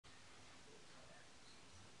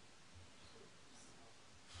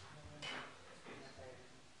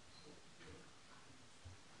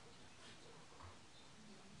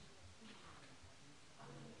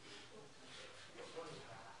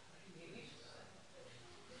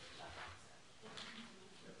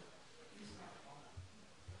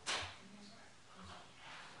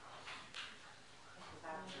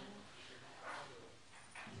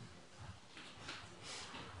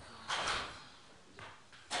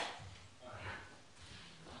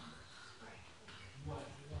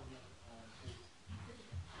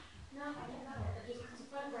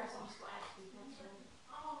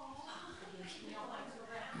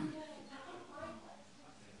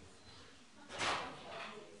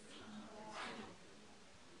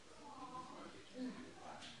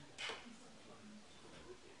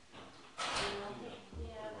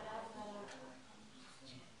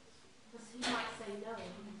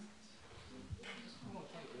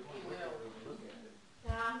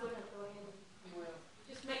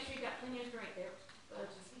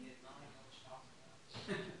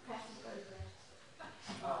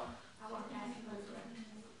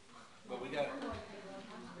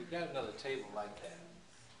got another table like that.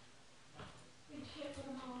 You can't put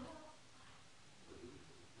them all up.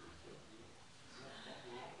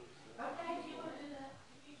 Okay, if you want to do that.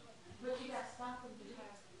 But you got to stop them to do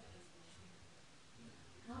that.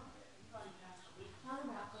 Huh?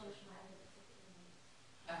 Talking about publish my evidence.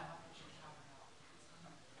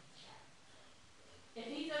 If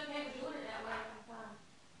he's okay with doing it that way, I'm fine.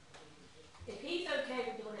 If he's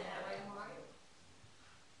okay with doing it that way, I'm all right.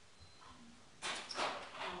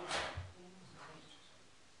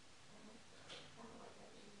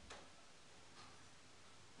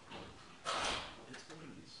 It's going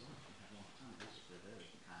to be so much you have a long time just for this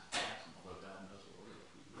kind of passing, although God knows what order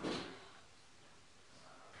we do.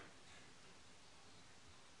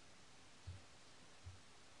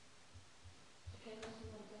 Okay, let's do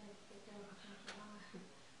one thing. Get down and change the line.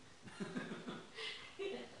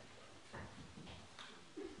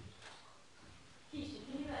 Keisha,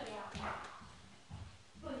 can you let me out now?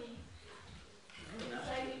 Please.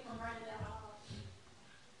 Save me from running down the hall.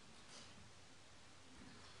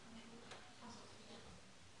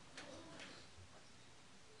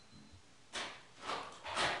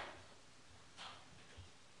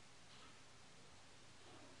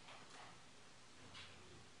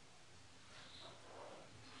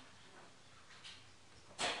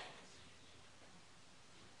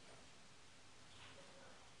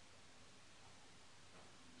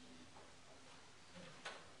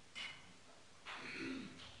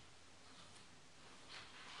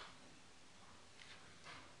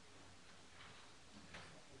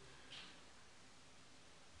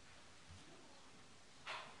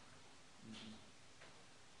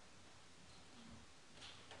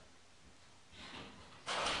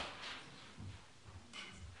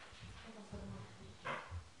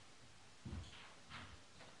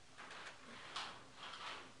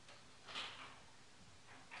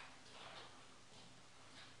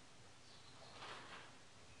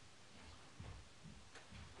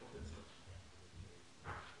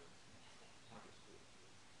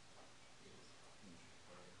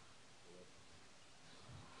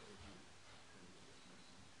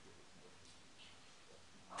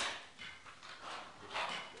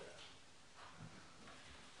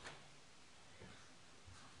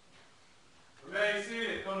 Remain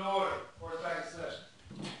seated. Come to order. Court's back in session.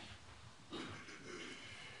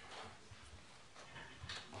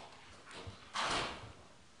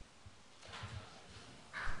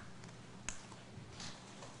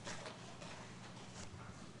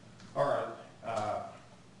 All right.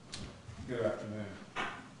 Good afternoon.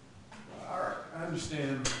 All right. I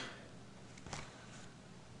understand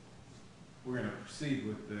we're going to proceed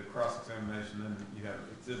with the cross-examination, and you have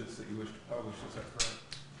exhibits that you wish to publish. Is that correct?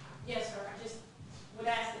 Yes, sir. I just would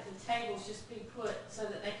ask that the tables just be put so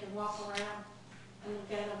that they can walk around and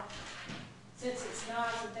look at them. Since it's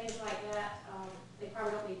knives and things like that, they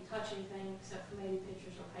probably don't need to touch anything except for maybe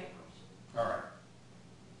pictures or papers. All right.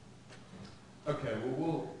 Okay,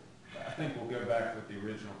 well, I think we'll go back with the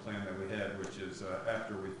original plan that we had, which is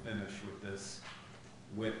after we finish with this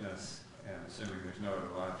witness, and assuming there's no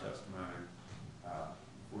other live testimony,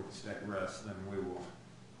 before the state rests, then we will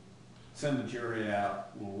send the jury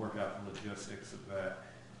out. We'll work out the logistics of that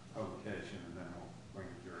publication, and then we'll bring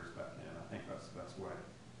the jurors back in. I think that's the best way.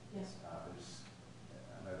 Yes, sir.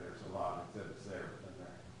 I know there's a lot of exhibits there, but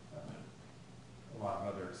then there are a lot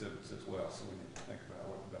of other exhibits as well, so we need to think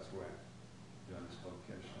about what the best way of doing this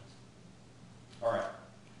publication is. All right.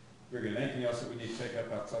 Very good. Anything else that we need to take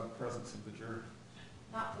up outside the presence of the jury?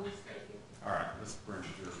 Not police, thank you. All right. Let's bring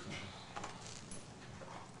the jurors in.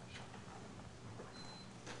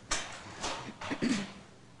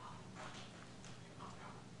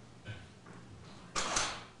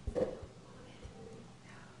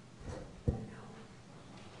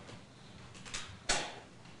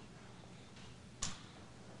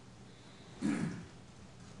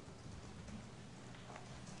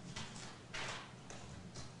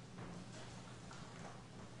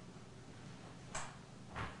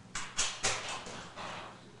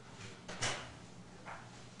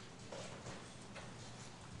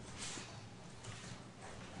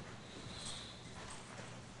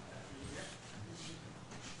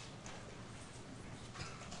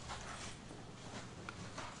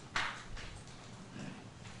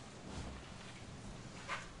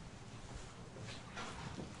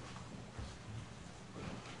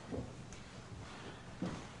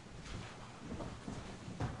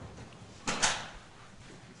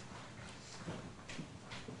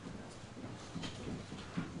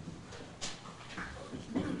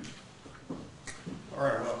 All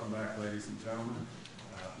right, welcome back, ladies and gentlemen.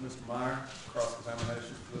 Mr. Meyer,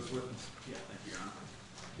 cross-examination for this witness. Yeah, thank you, Your Honor.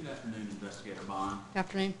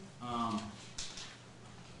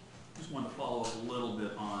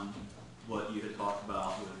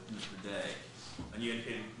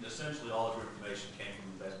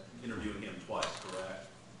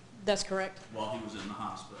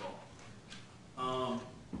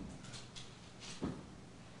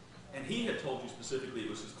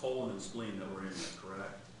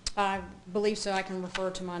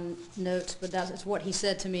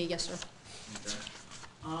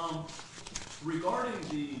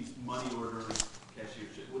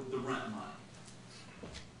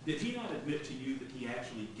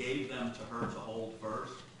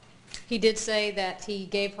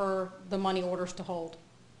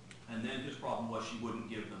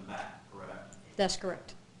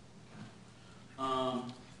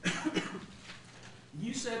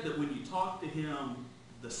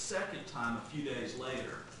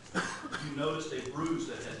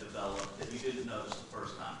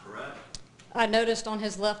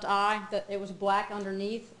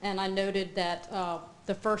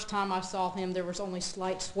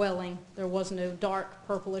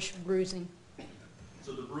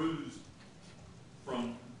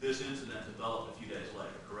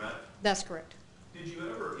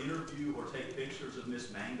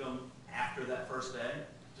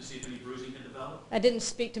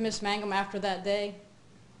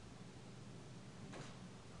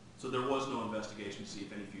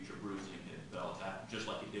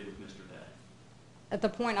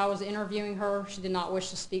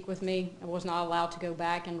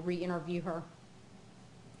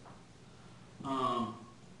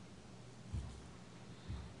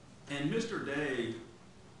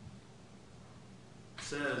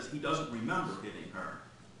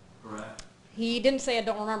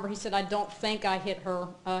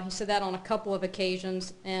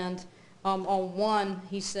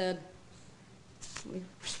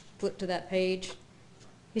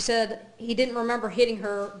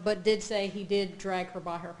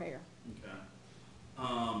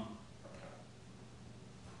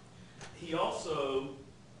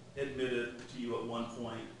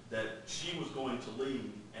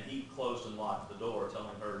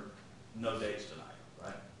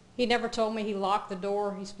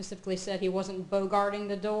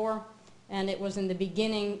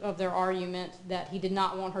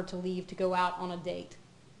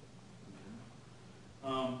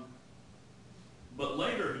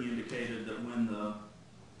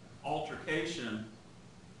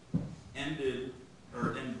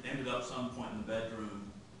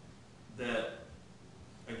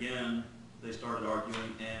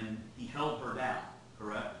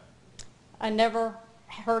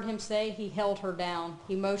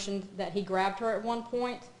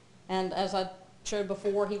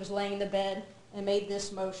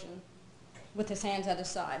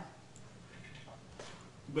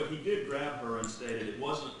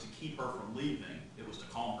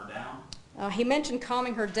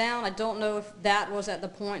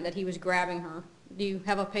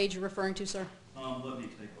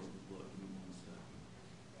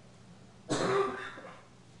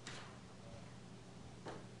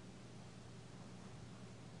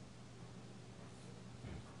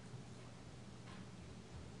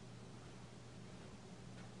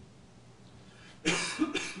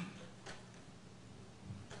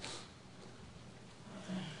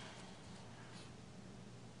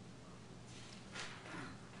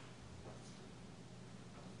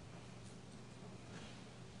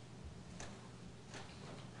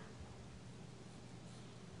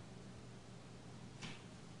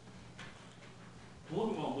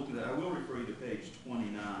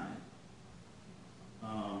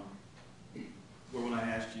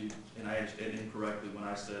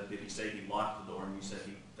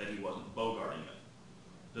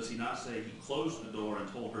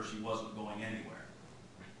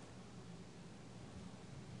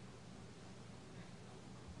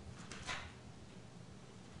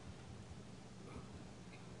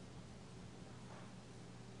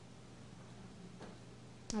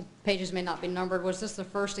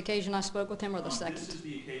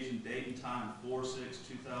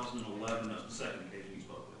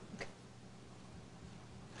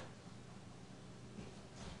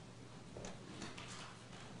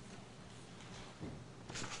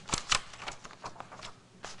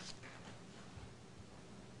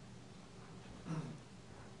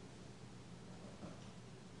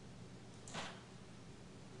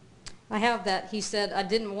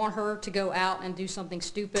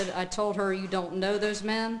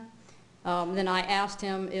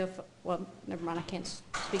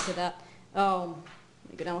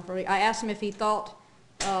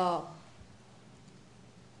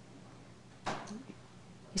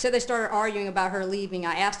 He said they started arguing about her leaving.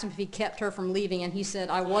 I asked him if he kept her from leaving, and he said,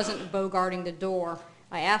 I wasn't bogarting the door.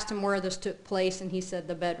 I asked him where this took place, and he said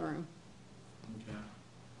the bedroom. Okay.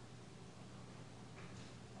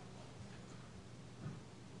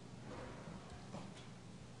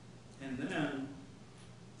 And then,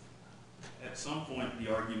 at some point,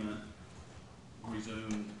 the argument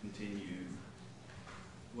resumed, continued,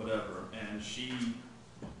 whatever, and she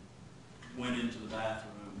went into the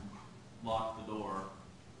bathroom, locked the door,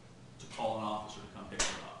 to call an officer to come pick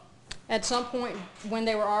her up. At some point when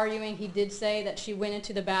they were arguing, he did say that she went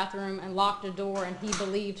into the bathroom and locked the door, and he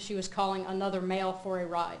believed she was calling another male for a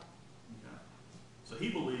ride. Okay. So he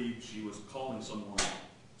believed she was calling someone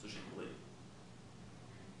so she could leave.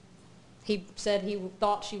 He said he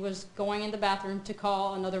thought she was going in the bathroom to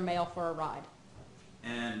call another male for a ride.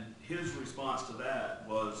 And his response to that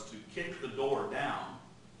was to kick the door down,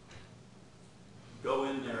 go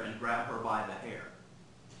in there and grab her by the hair,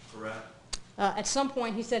 correct? At some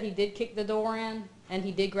point, he said he did kick the door in, and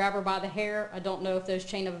he did grab her by the hair. I don't know if those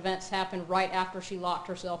chain of events happened right after she locked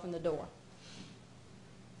herself in the door.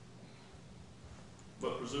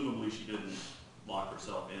 But presumably she didn't lock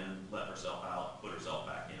herself in, let herself out, put herself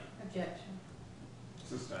back in. Objection.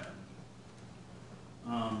 Sustained.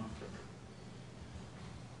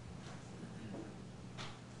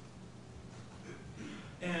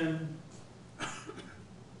 And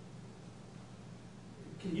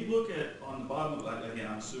can you look at, on the bottom, again,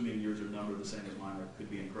 I'm assuming yours are numbered the same as mine, I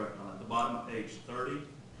could be incorrect on it, the bottom of page 30?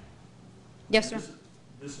 Yes, sir.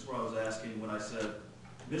 This is where I was asking when I said,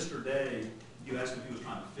 Mr. Day, you asked if he was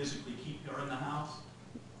trying to physically keep her in the house?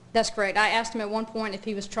 That's correct. I asked him at one point if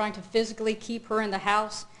he was trying to physically keep her in the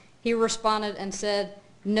house. He responded and said,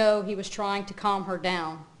 no, he was trying to calm her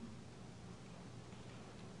down.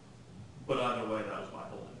 But either way, that was by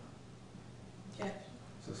holding her. Objection.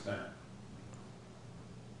 Sustained.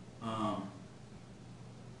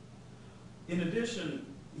 In addition,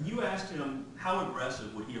 you asked him how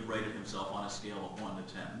aggressive would he have rated himself on a scale of 1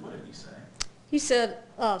 to 10. What did he say? He said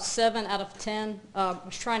 7 out of 10. I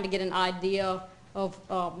was trying to get an idea of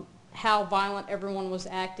how violent everyone was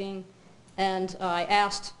acting. And I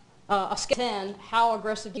asked a scale of 10, how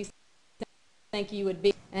aggressive do you think you would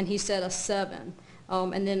be? And he said a 7.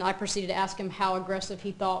 And then I proceeded to ask him how aggressive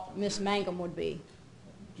he thought Miss Mangum would be.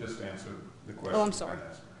 Just answer the question. Oh, I'm sorry. I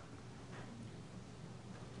asked her.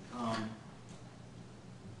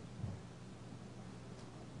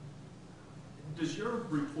 Does your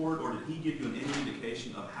report, or did he give you any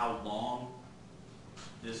indication of how long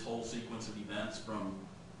this whole sequence of events, from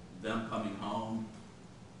them coming home,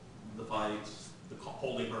 the fights, the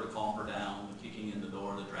holding her to calm her down, the kicking in the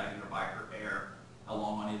door, the dragging her by her hair, how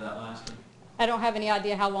long any of that lasted? I don't have any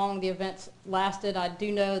idea how long the events lasted. I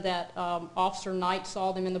do know that Officer Knight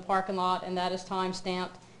saw them in the parking lot, and that is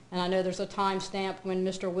time-stamped. And I know there's a time-stamp when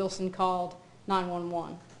Mr. Wilson called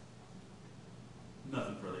 911.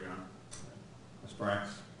 Nothing further, Your Honor. Ms. Franks,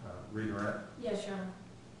 redirect. Yes, Your Honor.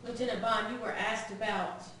 Lieutenant Bond, you were asked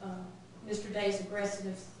about Mr. Day's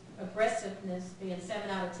aggressiveness being 7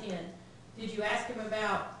 out of 10. Did you ask him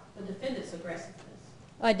about the defendant's aggressiveness?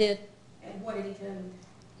 I did. And what did he tell you?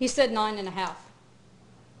 He said 9.5.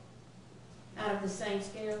 Out of the same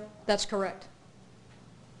scale? That's correct.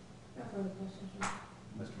 No further questions, Your Honor.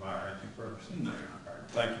 Mr. Meyer, anything further? No, Your Honor. All right.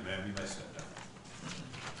 Thank you, ma'am. You may step down.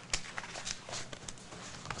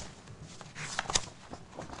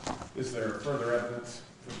 Is there further evidence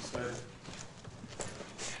for the state?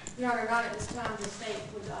 Your Honor, not at this time. The state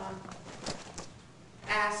would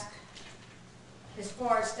ask, as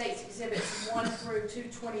far as state's exhibits 1 through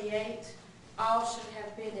 228, all should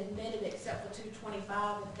have been admitted except for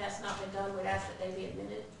 225. If that's not been done, we'd ask that they be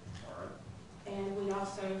admitted. All right. And we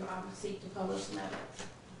also seek to publish some evidence.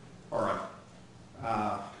 All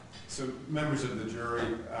right. So members of the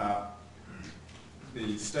jury,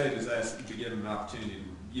 the state is asked to be given an opportunity to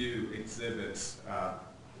review exhibits,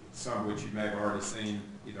 some of which you may have already seen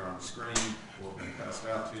either on the screen or been passed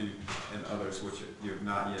out to you, and others which you have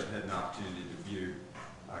not yet had an opportunity to view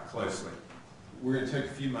closely. We're going to take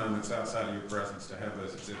a few moments outside of your presence to have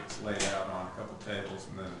those exhibits laid out on a couple tables,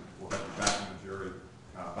 and then we'll have you back in the jury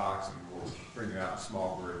box, and we'll bring you out in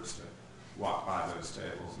small groups to walk by those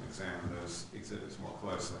tables and examine those exhibits more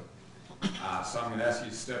closely. So I'm going to ask you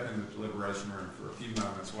to step in the deliberation room for a few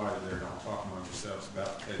moments while you're there. Don't talk among yourselves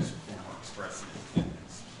about the case or express any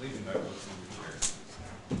opinions. Leave a notebooks in your chairs.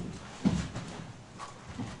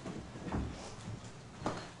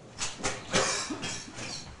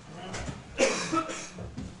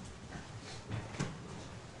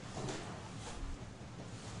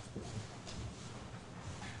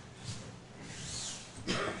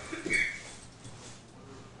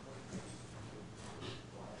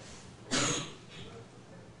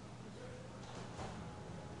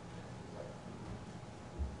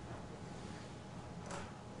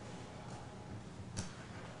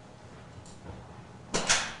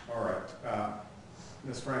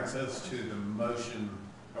 Ms. Franks, as to the motion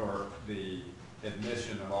or the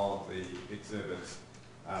admission of all of the exhibits,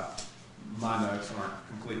 my notes aren't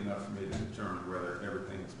complete enough for me to determine whether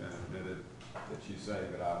everything's been admitted that you say,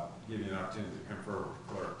 but I'll give you an opportunity to confer with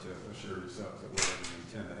the clerk to assure yourself that whatever you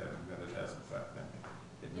intend to have admitted has in fact been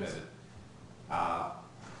admitted.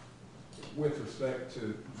 With respect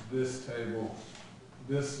to this table,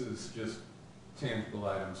 this is just tangible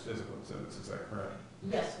items, physical exhibits, is that correct?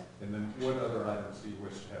 Yes, sir. And then what other items do you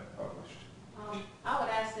wish to have published? I would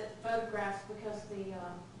ask that photographs, because the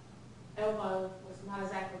elbow was not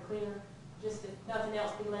exactly clear, just if nothing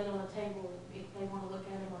else be laid on the table, if they want to look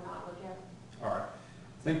at them or not look at them. All right.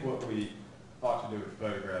 I think what we ought to do with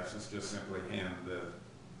photographs is just simply hand the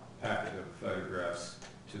packet of photographs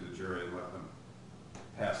to the jury and let them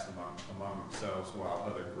pass them among themselves while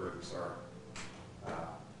other groups are,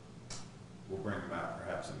 we'll bring them out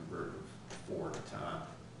perhaps in a group of 4 at a time,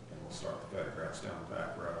 and we'll start the photographs down the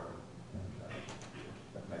back row. And,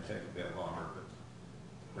 that may take a bit longer, but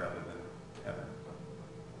rather than having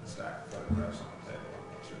a stack of photographs on the table,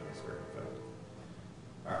 I'm sure that's very effective.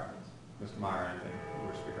 All right. Mr. Meyer, anything you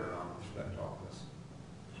wish to be heard on with respect to all of this?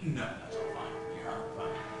 No, that's all fine. You're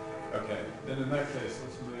fine. Okay, then in that case,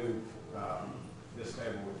 let's move this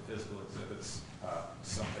table with physical exhibits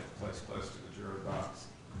someplace close to the jury box.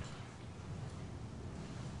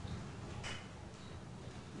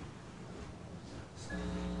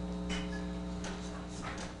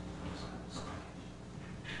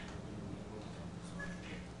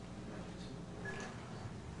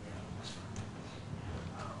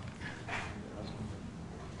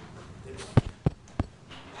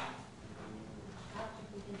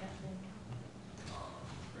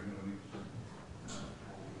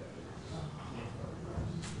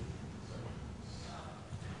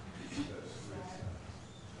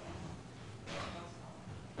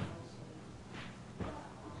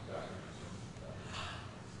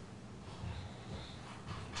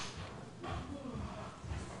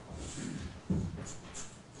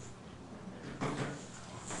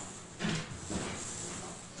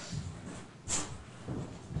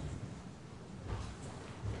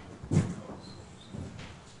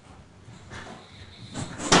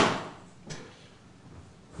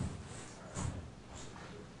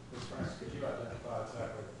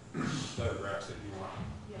 Photographs that you want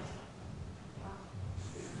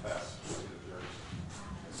pass to the jurors.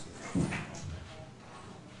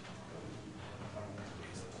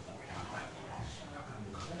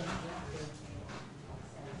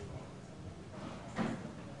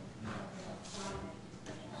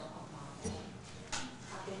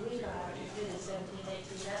 I believe I did in 17, 18,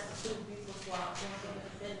 that's the two people swap.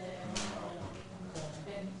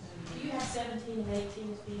 Do you have 17 and 18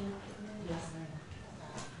 as being? Yes, ma'am.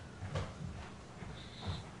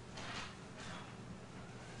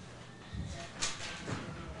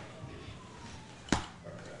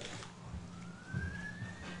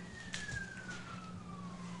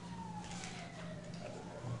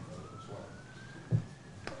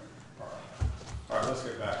 All right, let's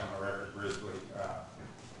get back on the record briefly.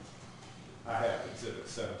 I have exhibit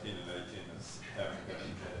 17 and 18 as having been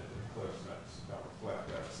admitted. The close notes don't reflect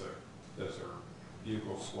that. So those are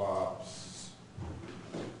buccal swabs.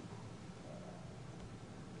 I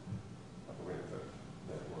believe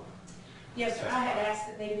that were. Yes, sir, I had asked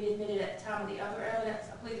that they be admitted at the time of the other evidence.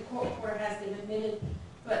 I believe the court reporter has them admitted,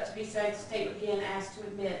 but to be safe, the state would again ask to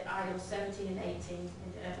admit items 17 and 18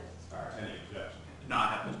 into evidence. All right, any objection? Not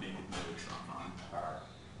having been admitted, so I'm fine.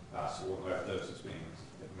 All right, so we'll have those as being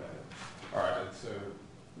admitted. All right, and so,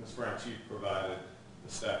 Ms. Franks, you provided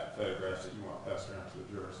the stack of photographs that you want passed around to the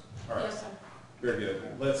jurors. All right. Yes, sir. Very good.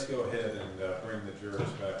 Let's go ahead and bring the jurors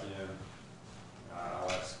back in.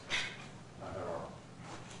 I'll ask, I know our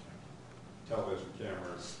television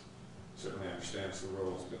cameras certainly understands the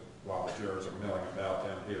rules, but while the jurors are milling about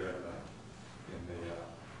down here in the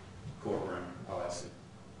courtroom, I'll ask the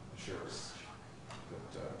sheriffs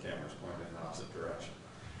that cameras pointed in the opposite direction.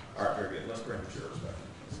 All right, very good. Let's bring the jurors back in,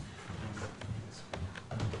 please.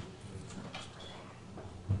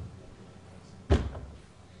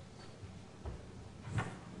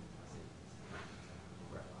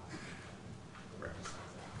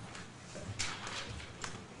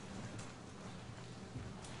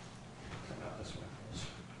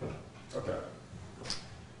 Okay.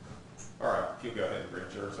 All right, if you go ahead and bring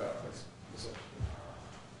jurors out, please.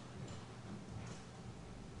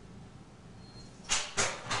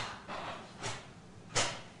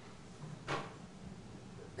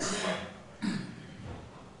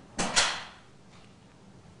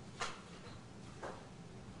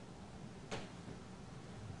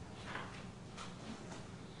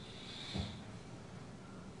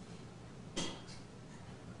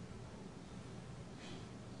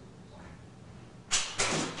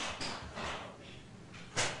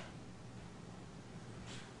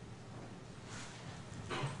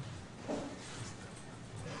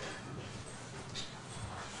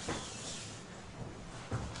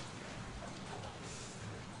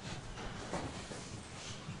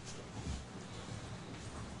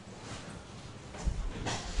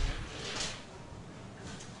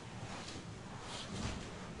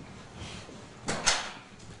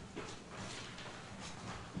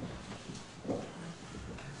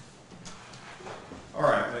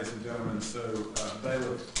 ladies and gentlemen. So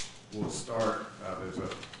bailiff will start. There's a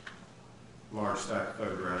large stack of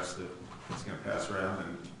photographs that it's going to pass around,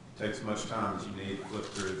 and take as much time as you need to flip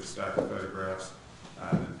through the stack of photographs,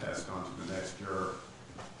 and then pass it on to the next juror.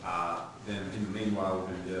 Then in the meanwhile, we're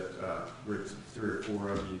going to get groups of 3 or 4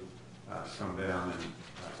 of you to come down and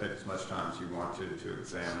take as much time as you want to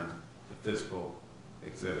examine the physical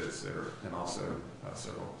exhibits there, and also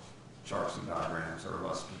several charts and diagrams or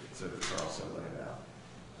illustrative exhibits are also laid out.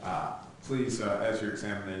 Please, as you're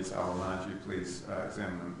examining these, I'll remind you, please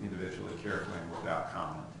examine them individually, carefully, and without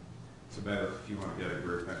comment. So, Bailiff, if you want to get a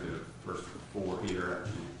group, I did the first 4 here,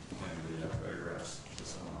 and the photographs,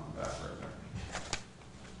 just on the back right there.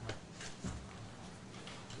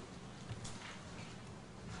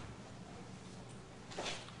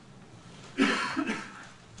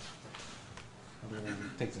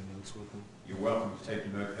 Take some notes with them. You're welcome to take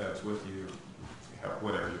your notepads with you,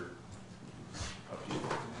 whatever you're up to you.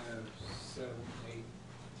 7, 8,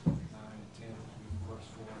 9, 10, first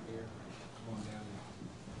 4 here, going down.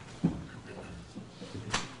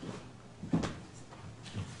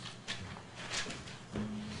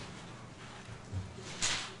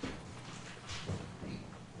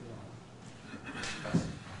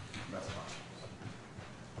 That's fine.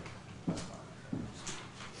 That's fine.